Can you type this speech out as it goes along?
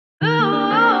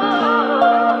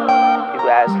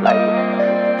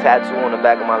tattoo on the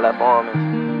back of my left arm is,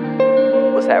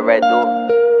 what's that red door?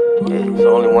 Yeah, it's the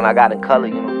only one I got in color,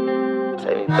 you know.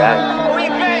 Take me back.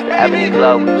 The Ebony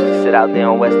Club, we used to sit out there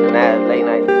on Western Ave late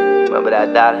night. Remember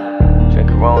that dollar? Drink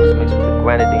Coronas mixed with the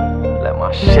Grenadine. Let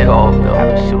my shit off though.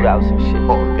 Having shootouts and shit.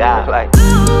 Oh God, like.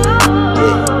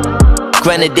 Yeah.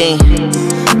 Grenadine.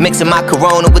 Mixing my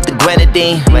Corona with the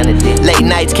Grenadine. Late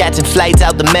nights catching flights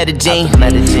out the Medellin.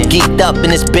 Geeked up in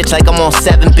this bitch like I'm on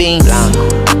 7 beams. Yeah.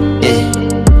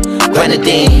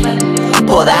 Grenadine.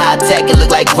 Pour the high tech, it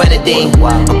look like Grenadine.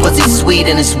 My pussy sweet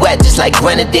and it's wet just like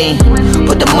Grenadine.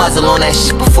 Put the muzzle on that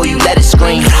shit before you let it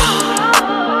scream.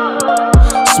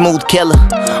 Smooth killer,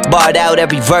 barred out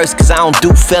every verse cause I don't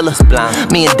do fillers.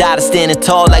 Me and Dada standing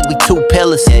tall like we 2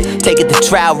 pillars. Take it to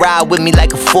trial, ride with me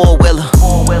like a 4-wheeler.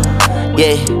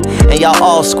 Yeah, and y'all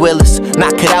all squillers.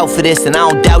 Not cut out for this and I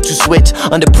don't doubt you switch.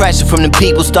 Under pressure from the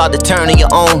people, start to turn to your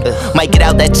own. Might get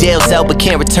out that jail cell but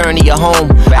can't return to your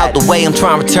home. Out the way, I'm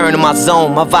trying to return to my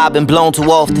zone. My vibe been blown too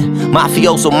often.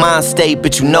 Mafioso mind state,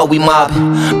 but you know we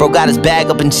mobbing. Bro got his bag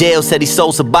up in jail, said he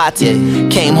sold Cervantes.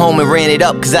 Came home and ran it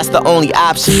up cause that's the only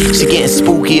option. She getting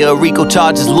spookier, Rico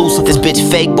charges Lucifer. This bitch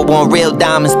fake but want real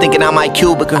diamonds, thinking I might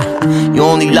cubic her. You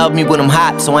only love me when I'm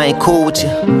hot, so I ain't cool with you.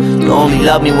 You only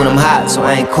love me when I'm hot, so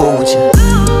I ain't cool with you.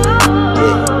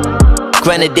 Yeah.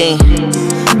 Grenadine.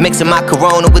 Mixing my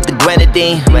Corona with the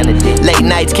Grenadine. Late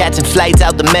nights catching flights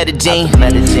out the Medellin.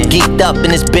 Geeked up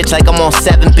in this bitch like I'm on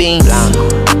 7 beams. Yeah.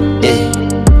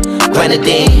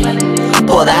 Grenadine.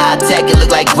 Pour the high tech, it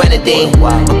look like Grenadine.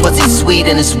 My pussy sweet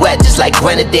and it's wet just like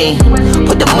Grenadine.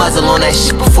 Put the muzzle on that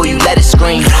shit before you let it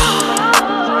scream.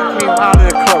 I came out of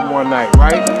the club one night,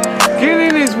 right? Get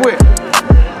in his whip,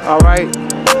 alright?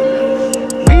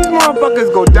 These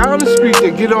motherfuckers go down the street, they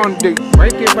get on,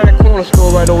 right there by the corner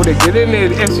store right over there, get in there,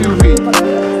 the SUV.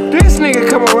 This nigga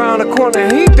come around the corner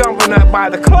and he dumping up by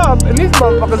the club, and these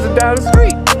motherfuckers are down the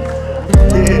street.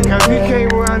 Yeah, cause he came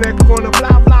around that corner,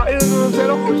 blah blah, you know what I'm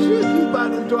saying?